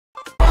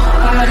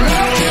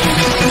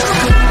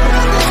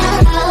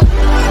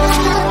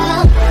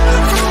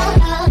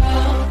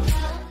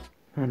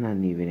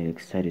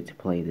excited to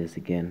play this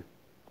again.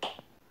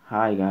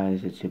 Hi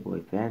guys, it's your boy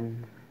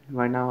Ben.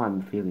 Right now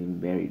I'm feeling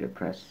very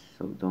depressed,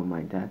 so don't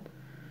mind that.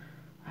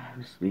 I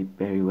haven't slept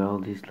very well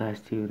these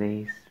last 2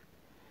 days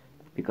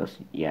because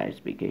yeah, it's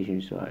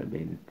vacation, so I've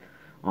been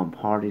on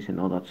parties and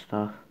all that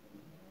stuff.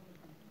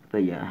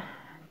 But yeah,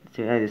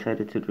 today I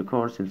decided to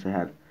record since I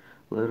had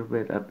a little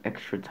bit of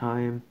extra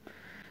time.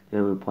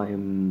 Then we're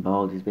playing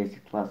Baldi's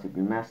Basic Classic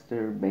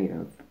Remastered,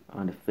 beta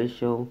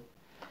unofficial.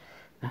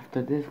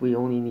 After this, we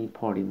only need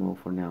party mode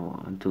for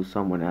now until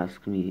someone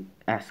asks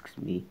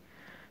me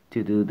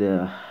to do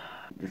the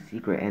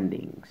secret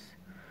endings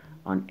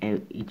on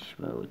each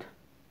mode.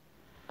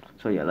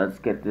 So yeah, let's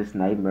get this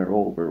nightmare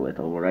over with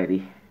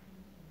already.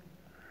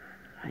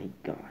 My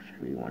gosh, I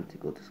really want to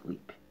go to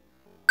sleep.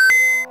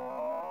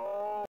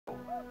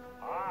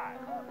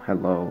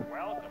 Hello.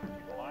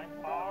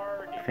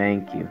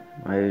 Thank you.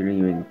 I didn't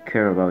even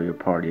care about your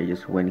party. I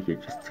just went here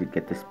just to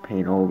get this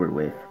pain over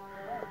with.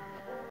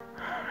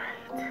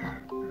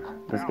 Alright.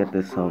 Let's get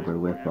this over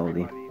with,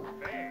 Baldi.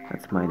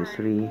 That's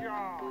 -3.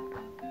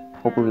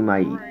 Hopefully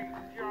my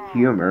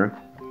humor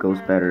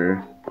goes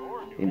better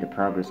in the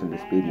progress in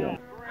this video.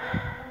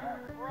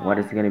 What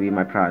is gonna be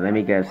my prize? Let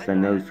me guess, a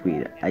no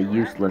sweet, a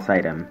useless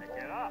item.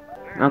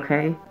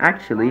 Okay,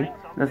 actually,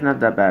 that's not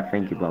that bad.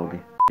 Thank you, Baldi.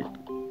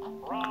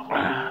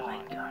 Oh my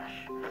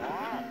gosh.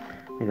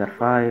 We got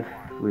 5,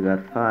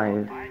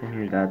 and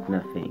we got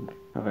nothing.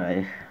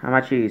 Alright, I'm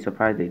actually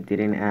surprised they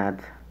didn't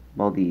add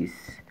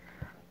Baldi's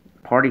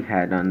party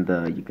hat on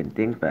the You Can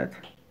Think Bet.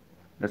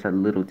 That's a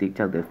little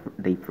detail that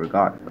they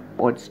forgot.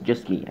 Or it's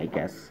just me, I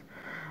guess.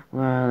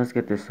 Well, let's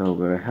get this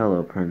over.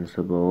 Hello,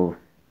 Principal.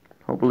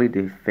 Hopefully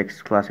they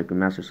fix Classic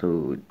Remaster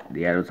so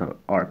the adults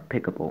are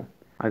pickable.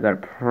 I gotta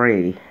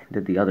pray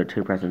that the other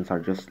 2 presents are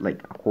just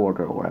like a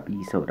quarter or a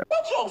B soda.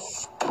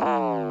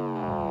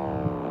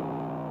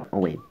 Oh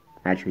wait,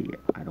 actually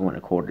I don't want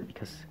a quarter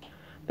because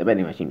the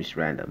vending machine is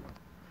random.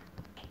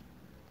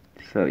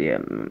 So yeah,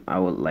 I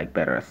would like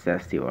better a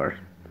zesty or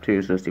 2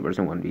 zesty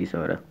and 1 B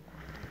soda.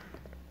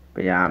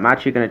 But yeah, I'm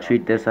actually gonna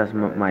treat this as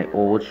my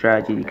old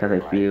strategy because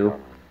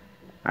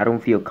I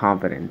don't feel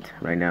confident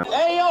right now.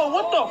 Hey yo,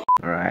 what the?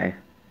 Alright.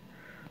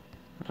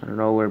 I don't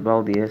know where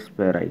Baldi is,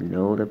 but I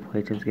know the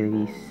playtime's gonna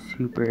be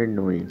super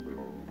annoying.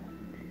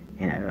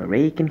 And I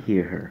already can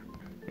hear her.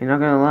 And not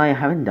gonna lie, I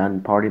haven't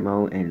done party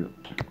mode in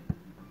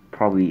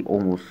probably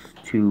almost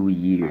 2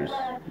 years,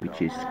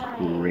 which is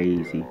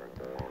crazy.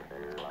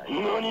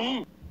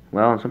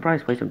 Well, I'm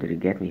surprised Playtime didn't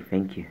get me,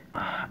 thank you.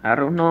 I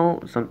don't know,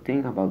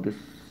 something about this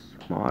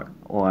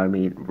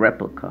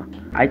replica.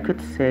 I could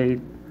say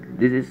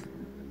this is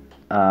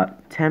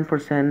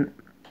 10%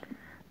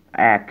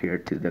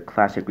 accurate to the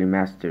classic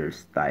remaster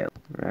style.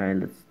 Right,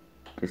 let's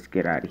just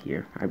get out of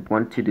here. I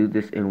want to do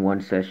this in 1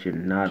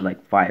 session, not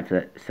like 5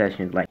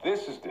 sessions like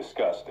This is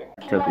disgusting.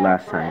 I took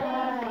last time.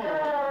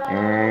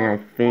 And I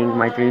think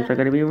my dreams are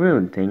gonna be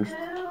ruined thanks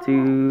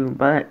to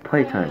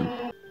playtime.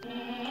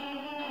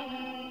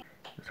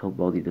 Let's hope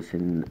Baldi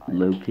doesn't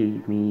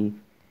locate me.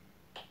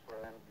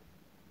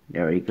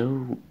 There we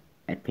go.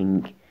 I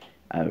think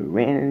I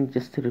ran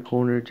just to the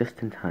corner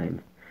just in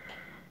time.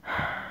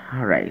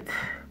 Alright.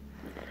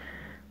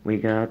 We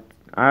got...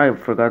 I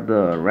forgot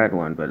the red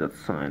one, but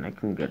that's fine. I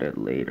can get it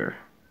later.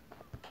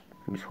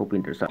 I'm just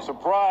hoping there's a...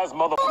 Surprise,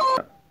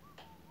 motherfucker!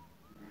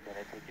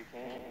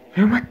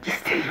 You know what?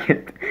 Just take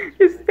it.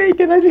 Just take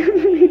it. I don't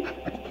need it.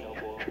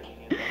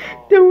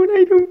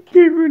 I don't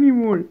care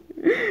anymore.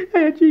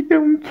 I actually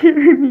don't care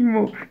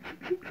anymore.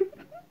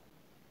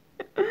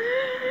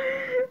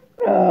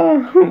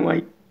 Oh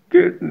my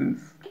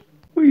goodness.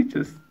 Please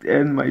just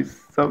end my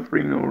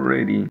suffering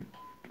already.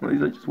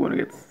 Please, I just want to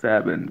get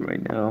stabbed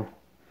right now.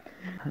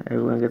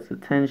 Everyone gets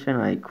attention,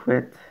 I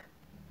quit.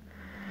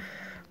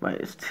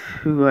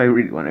 -2, I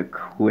really want to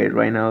quit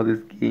right now.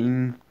 This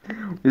game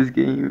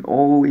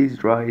always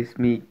drives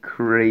me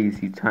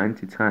crazy time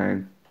to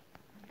time.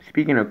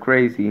 Speaking of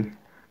crazy,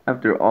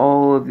 after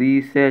all of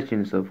these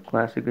sessions of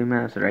Classic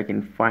Remastered, I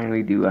can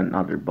finally do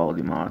another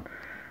Baldi mod,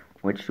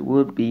 which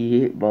would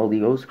be Baldi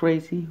Goes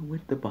Crazy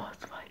with the boss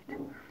fight.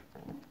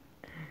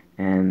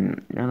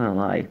 And not gonna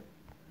lie,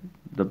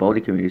 the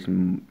Baldi community is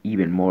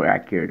even more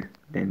accurate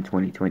than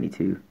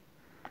 2022.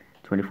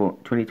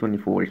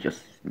 2024 is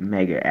just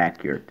mega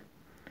accurate.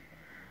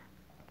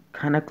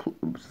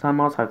 Some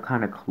mods are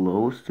kind of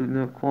close to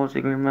the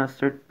Classic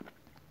Remastered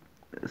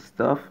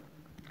stuff,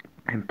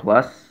 and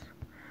plus,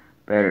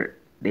 but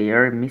they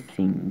are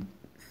missing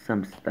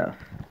some stuff.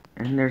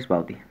 And there's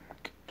Baldi.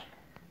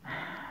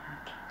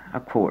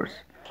 Of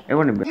course,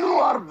 everyone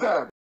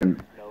in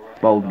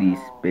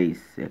Baldi's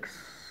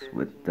basics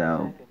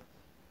without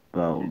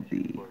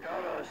Baldi.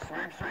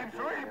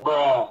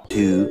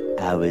 2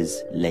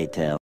 hours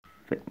later.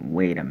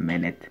 Wait a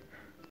minute.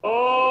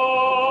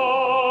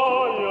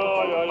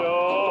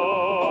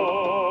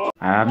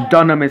 I've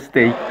done a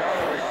mistake.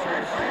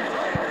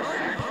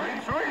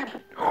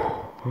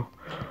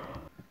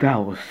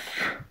 That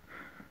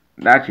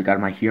actually got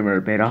my humor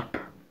a bit up.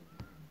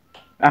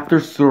 After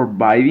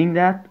surviving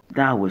that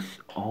was,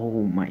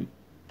 oh my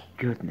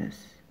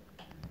goodness.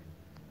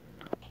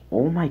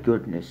 Oh my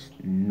goodness.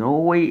 No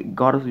way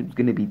God is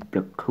gonna be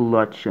the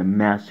clutch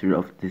master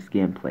of this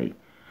gameplay.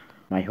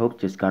 My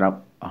hopes just got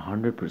up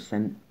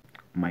 100%.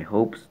 My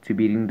hopes to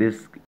beating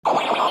this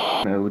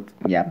mode,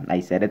 yeah, I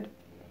said it.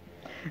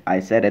 I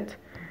said it.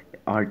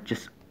 Are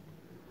just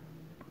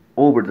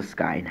over the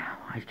sky now.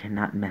 I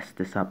cannot mess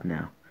this up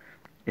now.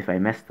 If I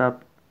messed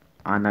up,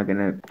 I'm not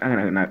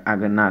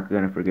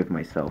gonna forgive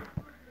myself.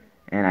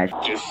 And I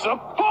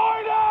Disappointed!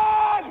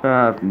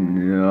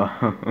 no.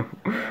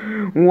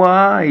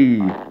 Why?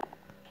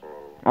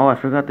 Oh, I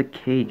forgot the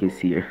cake is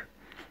here.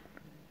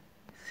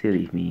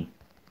 Silly me.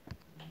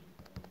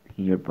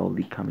 Here,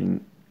 Baldi,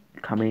 coming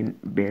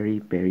very,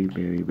 very,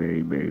 very,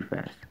 very, very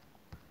fast.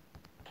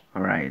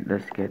 Alright,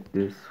 let's get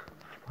this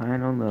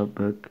final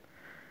notebook.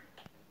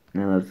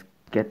 Now let's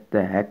get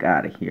the heck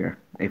out of here.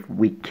 If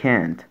we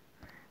can't,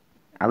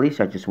 at least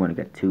I just want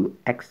to get 2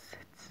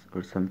 exits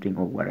or something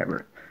or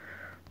whatever.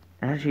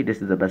 Actually,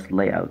 this is the best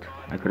layout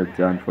I could have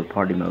done for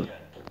party mode,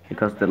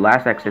 because the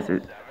last exit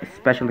is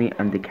especially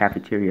in the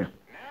cafeteria.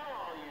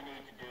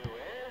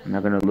 I'm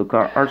not gonna look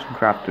at arts and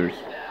crafters.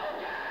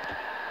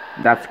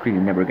 That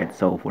screen never gets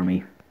sold for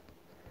me.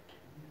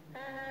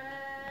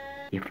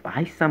 If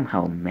I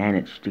somehow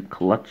manage to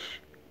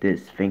clutch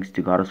this thanks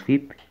to God of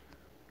Sleep,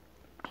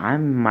 I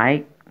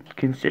might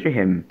consider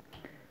him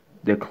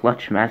the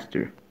clutch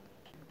master.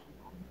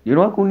 You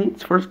know who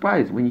needs first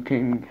prize when you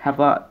can have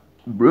a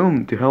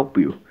broom to help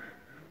you?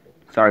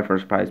 Sorry,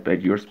 first prize,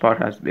 but your spot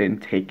has been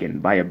taken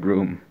by a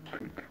broom.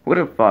 Would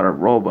have thought a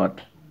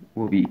robot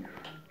would be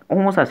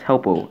almost as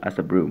helpful as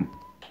a broom.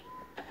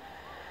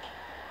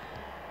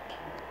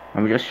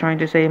 I'm just trying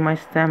to save my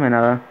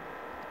stamina.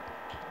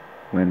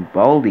 When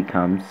Baldi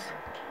comes...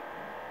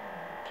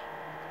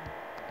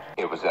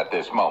 It was at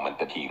this moment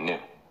that he knew.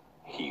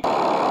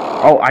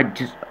 Oh,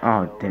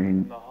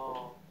 didn't...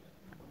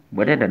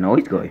 Where did the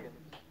noise go?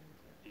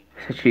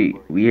 Such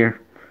weird.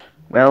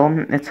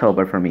 Well, it's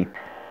over for me.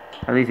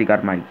 At least he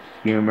got my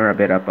humor a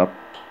bit up.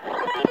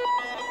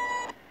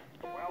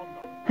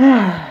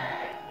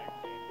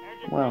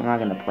 Well, I'm not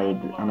gonna play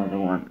another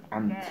one.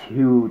 I'm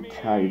too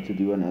tired to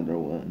do another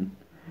one.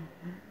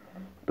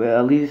 But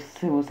at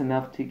least it was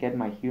enough to get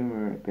my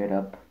humor a bit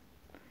up.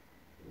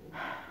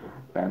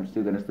 But I'm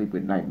still gonna sleep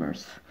with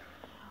nightmares.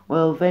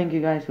 Well, thank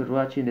you guys for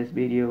watching this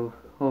video.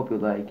 Hope you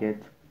like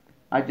it.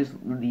 I just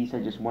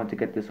want to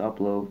get this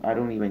upload. I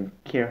don't even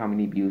care how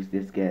many views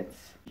this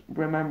gets.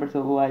 Remember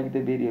to like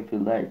the video if you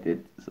liked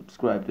it.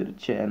 Subscribe to the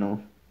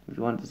channel if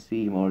you want to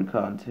see more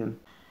content.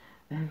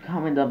 And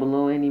comment down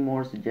below any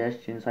more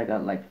suggestions. I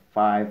got like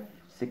 5,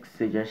 6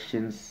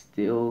 suggestions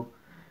still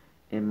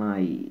in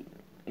my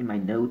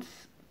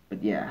notes.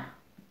 But yeah,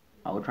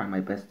 I will try my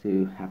best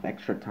to have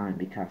extra time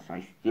because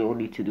I still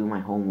need to do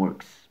my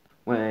homeworks.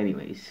 Well,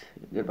 anyways,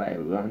 goodbye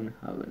everyone.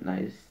 Have a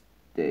nice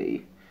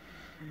day.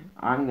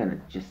 I'm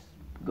gonna just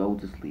go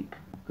to sleep.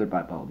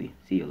 Goodbye, Baldi.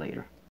 See you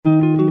later.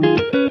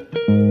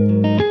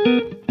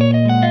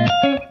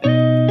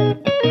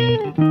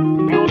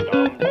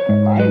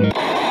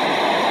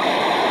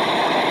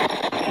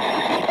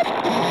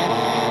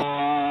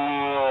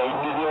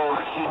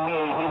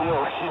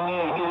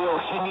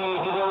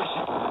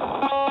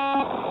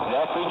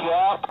 That freak you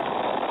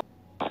out?